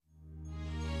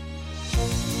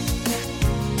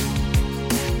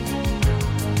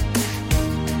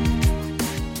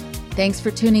Thanks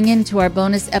for tuning in to our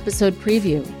bonus episode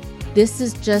preview. This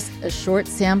is just a short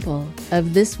sample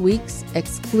of this week's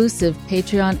exclusive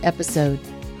Patreon episode.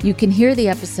 You can hear the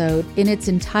episode in its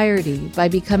entirety by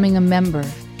becoming a member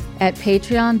at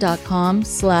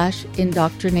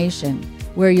patreon.com/indoctrination,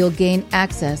 where you'll gain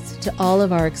access to all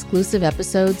of our exclusive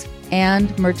episodes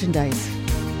and merchandise.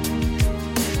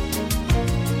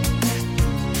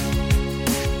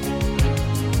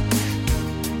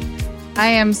 I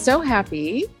am so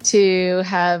happy to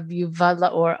have Yuval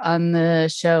Laor on the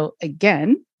show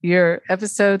again. Your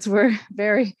episodes were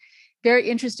very, very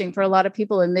interesting for a lot of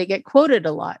people, and they get quoted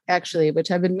a lot, actually,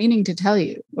 which I've been meaning to tell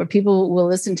you, where people will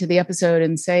listen to the episode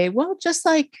and say, well, just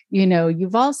like,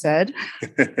 Yuval said.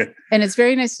 And it's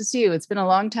very nice to see you. It's been a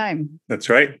long time. That's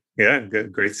right. Yeah,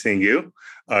 great seeing you.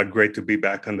 Great to be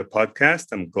back on the podcast.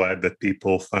 I'm glad that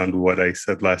people found what I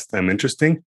said last time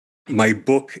interesting. My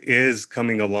book is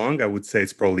coming along. I would say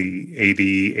it's probably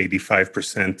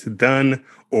 85% done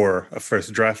or a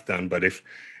first draft done. But if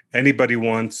anybody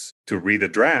wants to read a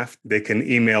draft, they can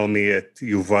email me at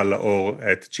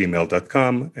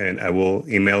yuvallaor@gmail.com and I will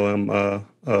email them a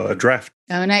draft.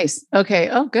 Oh, nice. Okay.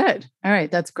 Oh, good. All right.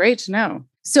 That's great to know.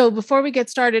 So before we get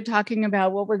started talking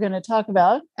about what we're going to talk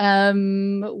about,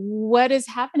 what is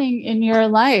happening in your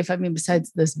life? I mean,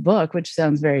 besides this book, which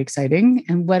sounds very exciting,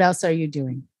 and what else are you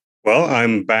doing? Well,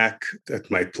 I'm back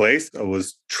at my place. I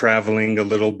was traveling a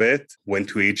little bit, went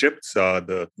to Egypt, saw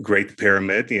the Great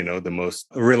Pyramid, the most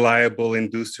reliable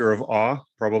inducer of awe,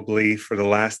 probably for the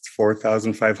last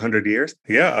 4,500 years.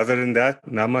 Yeah, other than that,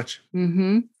 not much.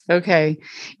 Mm-hmm. Okay.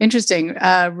 Interesting.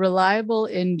 Reliable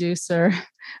inducer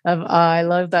of awe. I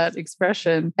love that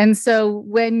expression. And so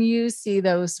when you see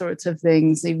those sorts of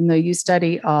things, even though you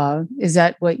study awe, is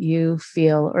that what you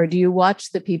feel? Or do you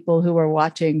watch the people who are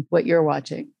watching what you're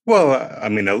watching? Well, I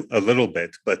mean, a little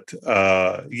bit, but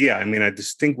I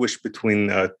distinguish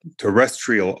between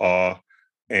terrestrial awe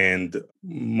and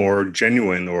more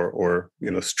genuine or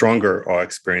stronger awe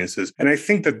experiences. And I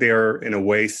think that they are in a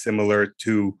way similar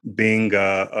to being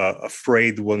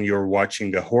afraid when you're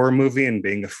watching a horror movie and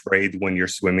being afraid when you're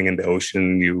swimming in the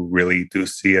ocean, you really do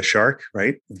see a shark,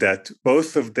 right? That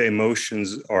both of the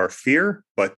emotions are fear,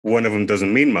 but one of them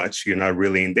doesn't mean much. You're not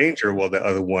really in danger, while the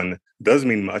other one does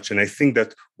mean much. And I think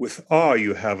that with awe,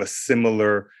 you have a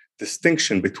similar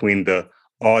distinction between the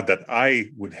awe that I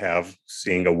would have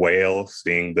seeing a whale,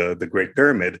 seeing the Great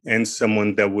Pyramid, and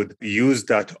someone that would use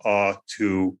that awe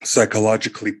to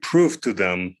psychologically prove to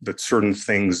them that certain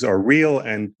things are real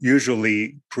and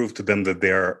usually prove to them that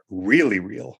they're really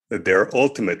real, that they're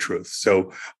ultimate truth.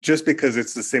 So just because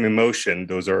it's the same emotion,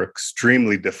 those are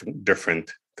extremely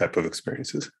different type of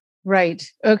experiences. Right.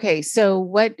 Okay. So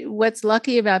what's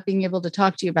lucky about being able to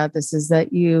talk to you about this is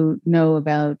that you know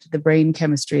about the brain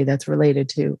chemistry that's related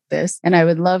to this. And I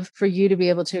would love for you to be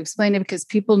able to explain it, because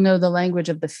people know the language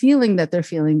of the feeling that they're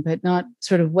feeling, but not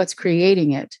sort of what's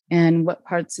creating it and what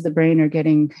parts of the brain are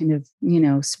getting kind of,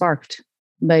 sparked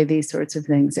by these sorts of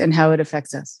things and how it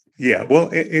affects us. Yeah. Well,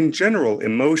 in general,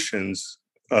 emotions,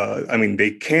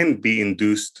 they can be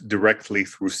induced directly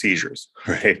through seizures,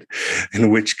 right? In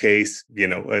which case,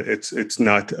 it's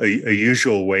not a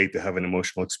usual way to have an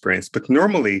emotional experience. But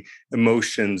normally,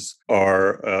 emotions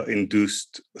are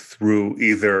induced through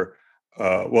either,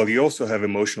 you also have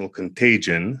emotional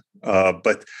contagion,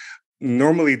 but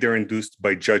normally they're induced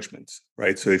by judgments,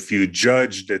 right? So if you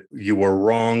judge that you were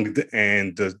wronged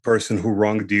and the person who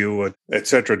wronged you,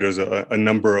 etc., there's a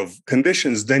number of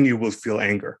conditions, then you will feel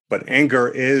anger. But anger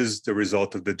is the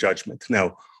result of the judgment.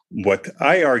 Now, what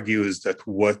I argue is that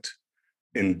what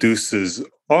induces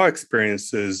awe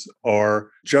experiences are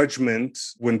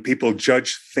judgments when people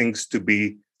judge things to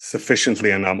be sufficiently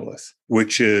anomalous,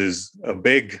 which is a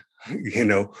big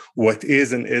what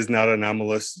is and is not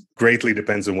anomalous greatly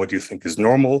depends on what you think is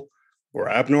normal or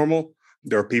abnormal.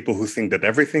 There are people who think that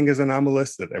everything is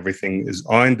anomalous, that everything is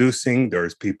awe-inducing.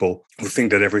 There's people who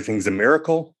think that everything's a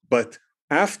miracle. But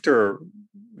after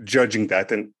judging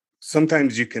that, and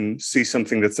sometimes you can see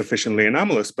something that's sufficiently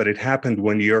anomalous, but it happened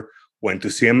when you went to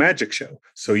see a magic show.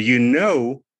 So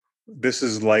this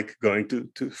is like going to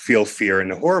feel fear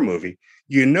in a horror movie.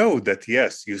 You know that,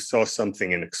 yes, you saw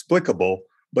something inexplicable,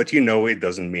 but it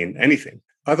doesn't mean anything.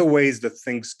 Other ways that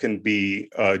things can be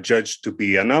judged to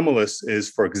be anomalous is,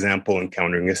 for example,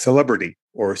 encountering a celebrity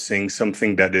or seeing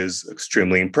something that is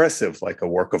extremely impressive, like a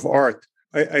work of art.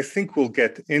 I think we'll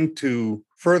get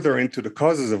further into the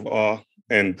causes of awe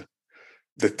and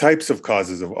the types of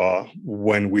causes of awe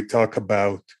when we talk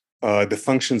about the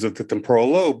functions of the temporal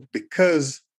lobe,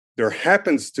 because there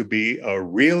happens to be a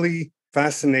really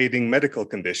fascinating medical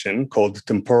condition called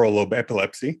temporal lobe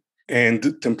epilepsy.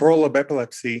 And temporal lobe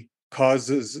epilepsy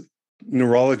causes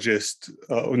neurologists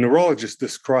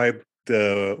describe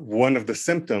one of the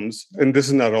symptoms, and this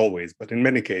is not always, but in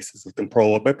many cases of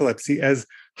temporal lobe epilepsy, as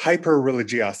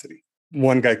hyperreligiosity.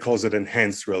 One guy calls it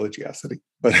enhanced religiosity,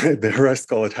 but the rest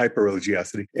call it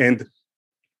hyperreligiosity. And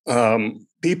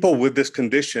people with this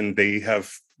condition, they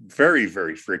have very,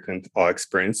 very frequent awe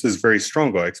experiences, very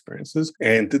strong awe experiences,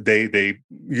 and they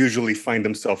usually find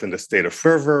themselves in a state of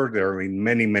fervor. There are in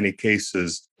many, many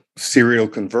cases serial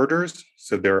converters,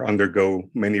 so they undergo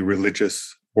many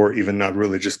religious or even not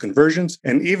religious conversions.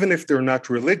 And even if they're not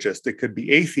religious, they could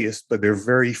be atheists, but they're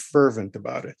very fervent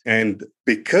about it. And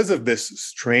because of this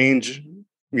strange,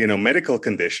 medical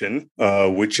condition,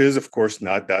 which is, of course,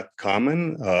 not that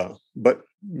common, but,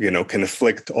 can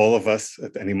afflict all of us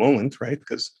at any moment, right?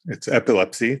 Because it's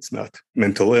epilepsy, it's not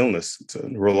mental illness, it's a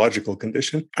neurological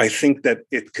condition. I think that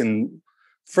it can,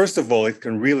 first of all, it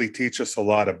can really teach us a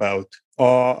lot about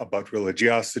awe, about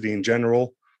religiosity in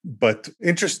general. But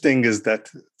interesting is that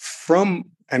from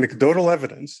anecdotal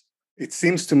evidence, it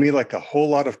seems to me like a whole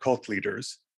lot of cult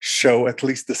leaders show at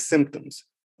least the symptoms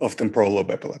of temporal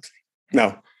lobe epilepsy.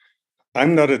 Now,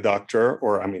 I'm not a doctor,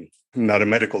 not a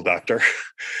medical doctor,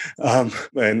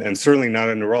 and certainly not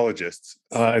a neurologist.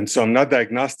 And so I'm not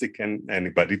diagnostic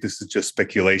anybody. This is just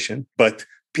speculation. But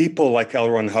people like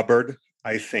L. Ron Hubbard,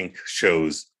 I think,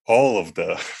 shows all of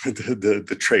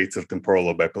the traits of temporal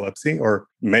lobe epilepsy, or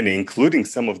many, including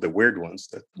some of the weird ones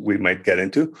that we might get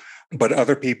into. But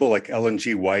other people like Ellen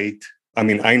G. White,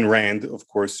 Ayn Rand, of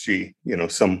course, she,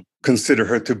 some consider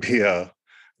her to be a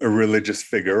religious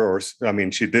figure, or,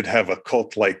 she did have a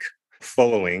cult-like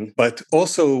following. But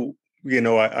also,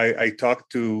 I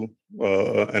talked to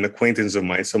an acquaintance of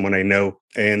mine, someone I know,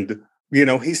 and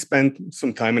he spent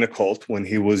some time in a cult when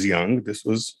he was young. This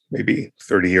was maybe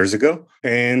 30 years ago.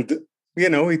 And,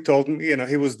 he told me,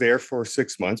 he was there for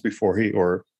 6 months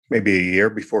or maybe a year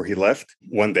before he left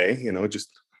one day, just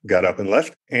got up and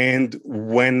left. And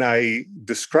when I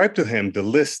described to him the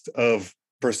list of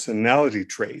personality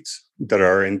traits that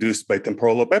are induced by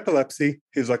temporal lobe epilepsy,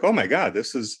 he's like, oh my God,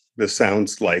 this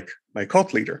sounds like my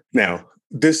cult leader. Now,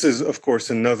 this is, of course,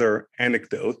 another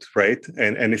anecdote, right?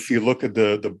 And if you look at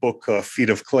the book Feet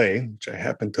of Clay, which I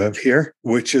happen to have here,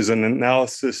 which is an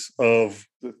analysis of,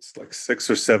 it's like 6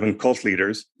 or 7 cult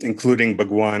leaders, including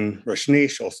Bhagwan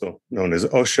Rajneesh, also known as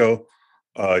Osho,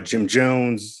 Jim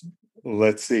Jones,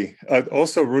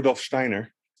 also Rudolf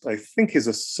Steiner. I think he's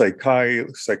a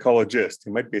psychologist.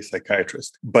 He might be a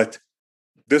psychiatrist. But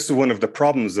this is one of the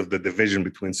problems of the division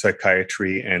between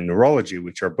psychiatry and neurology,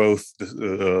 which are both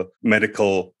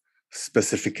medical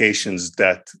specifications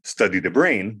that study the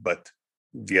brain, but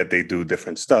yet they do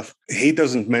different stuff. He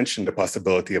doesn't mention the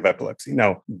possibility of epilepsy.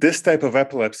 Now, this type of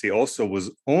epilepsy also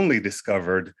was only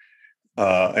discovered,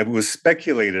 it was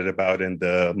speculated about in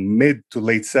the mid to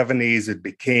late 70s. It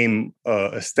became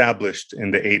established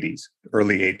in the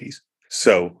early 80s.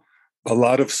 So a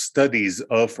lot of studies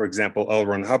of, for example, L.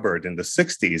 Ron Hubbard in the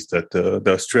 60s that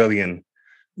the Australian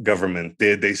government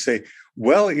did, they say,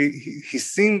 well, he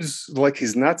seems like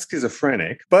he's not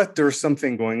schizophrenic, but there's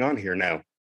something going on here now.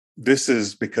 This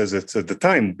is because it's at the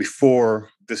time before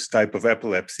this type of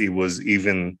epilepsy was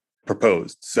even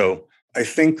proposed. So I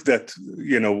think that,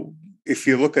 if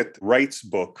you look at Wright's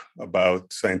book about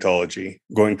Scientology,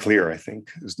 Going Clear, I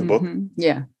think is the book.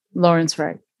 Yeah, Lawrence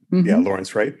Wright. Yeah,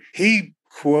 Lawrence Wright. He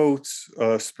quotes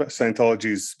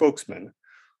Scientology's spokesman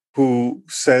who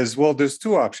says, well, there's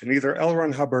 2 options. Either L.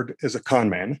 Ron Hubbard is a con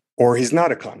man or he's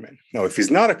not a con man. Now, if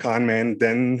he's not a con man,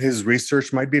 then his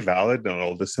research might be valid and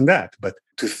all this and that. But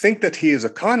to think that he is a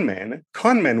con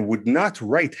man would not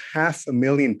write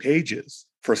 500,000 pages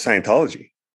for Scientology.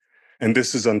 And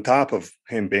this is on top of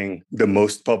him being the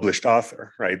most published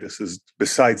author, right? This is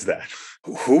besides that.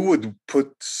 Who would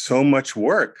put so much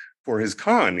work for his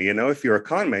con? If you're a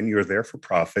con man, you're there for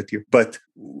profit. But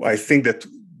I think that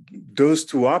those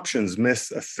 2 options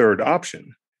miss a third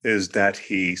option, is that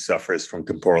he suffers from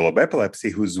temporal lobe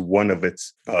epilepsy, whose one of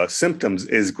its symptoms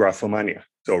is graphomania.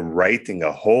 So writing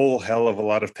a whole hell of a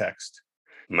lot of text,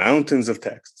 mountains of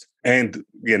texts. And,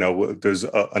 there's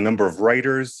a number of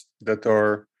writers that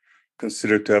are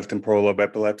considered to have temporal lobe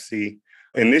epilepsy.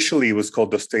 Initially, it was called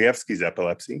Dostoevsky's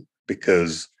epilepsy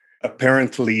because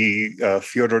apparently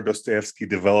Fyodor Dostoevsky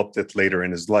developed it later in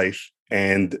his life.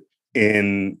 And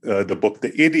in the book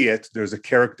The Idiot, there's a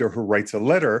character who writes a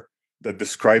letter that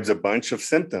describes a bunch of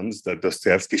symptoms that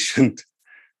Dostoevsky shouldn't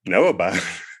know about.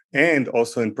 And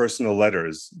also in personal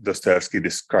letters, Dostoevsky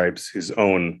describes his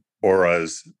own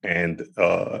auras and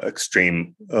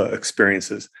extreme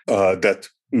experiences that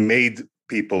made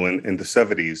people in the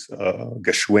 70s,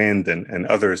 Geschwind and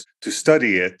others, to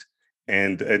study it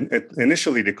And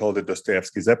initially they called it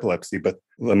Dostoevsky's epilepsy, but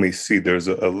let me see, there's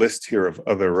a list here of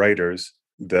other writers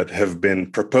that have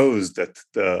been proposed that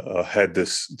had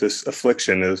this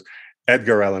affliction. Is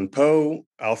Edgar Allan Poe,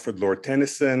 Alfred Lord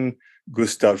Tennyson,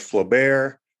 Gustave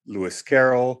Flaubert, Lewis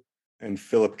Carroll, and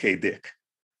Philip K. Dick.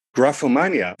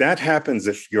 Graphomania, that happens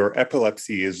if your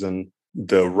epilepsy is on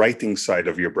the writing side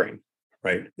of your brain,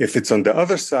 right? If it's on the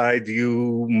other side,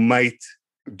 you might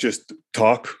just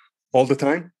talk all the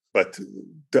time, but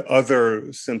the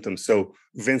other symptoms. So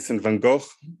Vincent van Gogh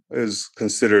is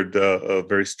considered a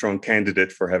very strong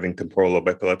candidate for having temporal lobe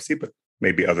epilepsy, but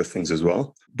maybe other things as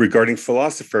well. Regarding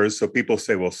philosophers, so people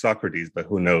say, well, Socrates, but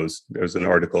who knows? There's an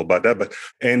article about that.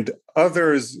 And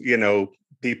others,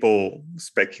 people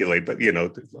speculate, but,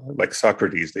 like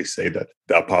Socrates, they say that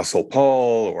the Apostle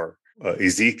Paul or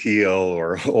Ezekiel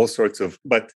or all sorts of,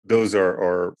 but those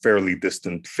are fairly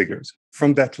distant figures.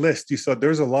 From that list, you saw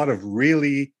there's a lot of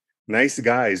really nice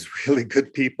guys, really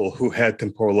good people who had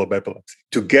temporal lobe epilepsy.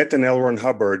 To get an L. Ron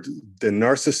Hubbard, the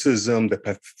narcissism, the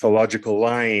pathological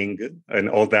lying, and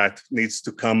all that needs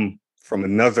to come from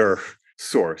another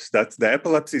source. That's the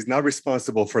epilepsy is not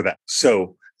responsible for that.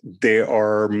 So there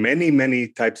are many, many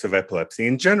types of epilepsy.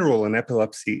 In general, an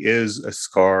epilepsy is a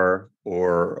scar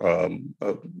or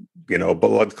a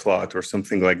blood clot or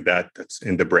something like that that's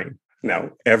in the brain.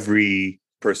 Now, every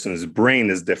person's brain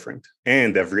is different,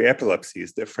 and every epilepsy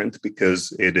is different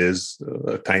because it is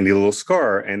a tiny little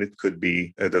scar and it could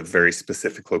be at a very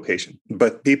specific location.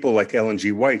 But people like Ellen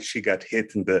G. White, she got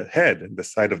hit in the head, in the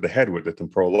side of the head where the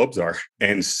temporal lobes are,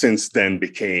 and since then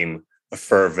became a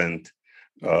fervent,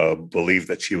 believed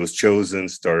that she was chosen,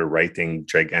 started writing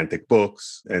gigantic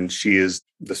books, and she is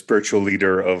the spiritual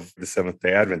leader of the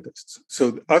Seventh-day Adventists.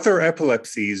 So other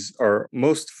epilepsies are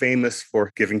most famous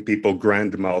for giving people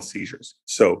grand mal seizures.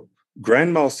 So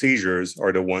grand mal seizures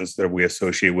are the ones that we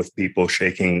associate with people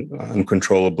shaking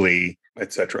uncontrollably,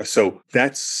 etc. So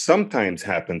that sometimes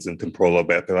happens in temporal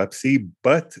lobe epilepsy,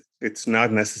 but it's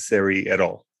not necessary at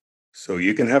all. So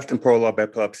you can have temporal lobe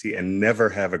epilepsy and never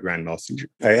have a grand mal seizure.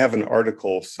 I have an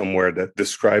article somewhere that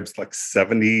describes like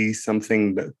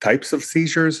 70-something types of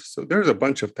seizures. So there's a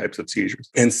bunch of types of seizures.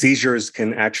 And seizures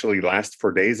can actually last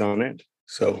for days on end.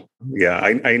 So yeah,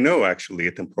 I know actually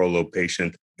a temporal lobe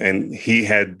patient, and he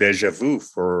had déjà vu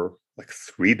for like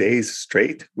 3 days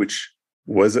straight, which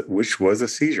was a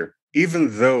seizure.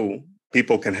 Even though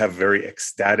people can have very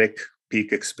ecstatic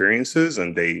peak experiences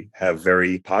and they have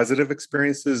very positive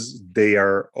experiences, they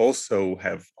are also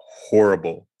have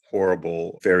horrible,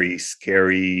 very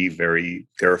scary, very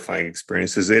terrifying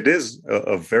experiences. It is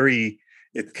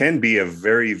it can be a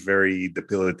very, very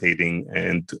debilitating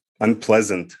and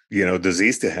unpleasant,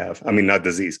 disease to have. I mean, not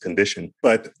disease, condition,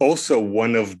 but also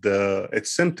one of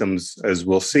its symptoms, as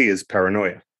we'll see, is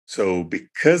paranoia. So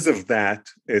because of that,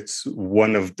 it's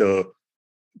one of the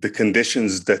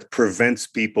conditions that prevents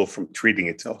people from treating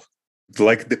itself.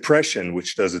 Like depression,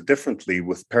 which does it differently,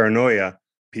 with paranoia,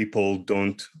 people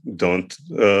don't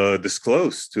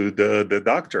disclose to the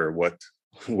doctor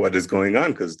what is going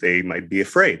on because they might be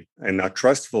afraid and not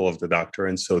trustful of the doctor.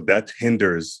 And so that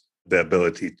hinders the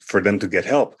ability for them to get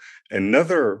help.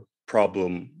 Another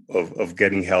problem of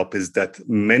getting help is that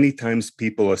many times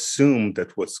people assume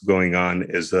that what's going on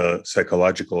is a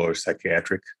psychological or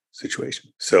psychiatric situation.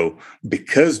 So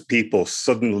because people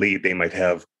suddenly, they might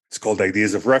have, it's called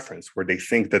ideas of reference, where they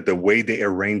think that the way they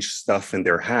arrange stuff in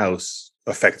their house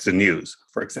affects the news,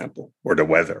 for example, or the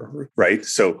weather, right?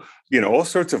 So, all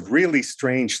sorts of really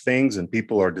strange things, and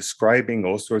people are describing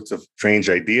all sorts of strange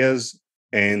ideas.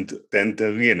 And then,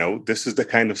 this is the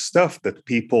kind of stuff that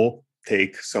people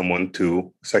take someone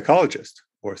to a psychologist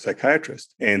or a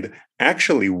psychiatrist. And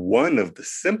actually, one of the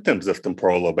symptoms of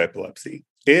temporal lobe epilepsy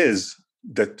is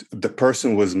that the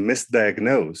person was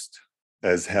misdiagnosed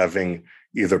as having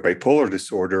either bipolar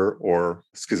disorder or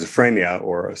schizophrenia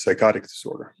or a psychotic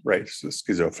disorder, right? So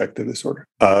schizoaffective disorder.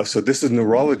 So this is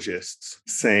neurologists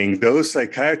saying those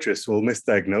psychiatrists will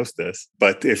misdiagnose this.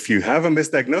 But if you have a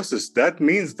misdiagnosis, that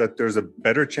means that there's a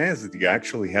better chance that you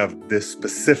actually have this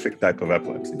specific type of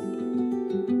epilepsy.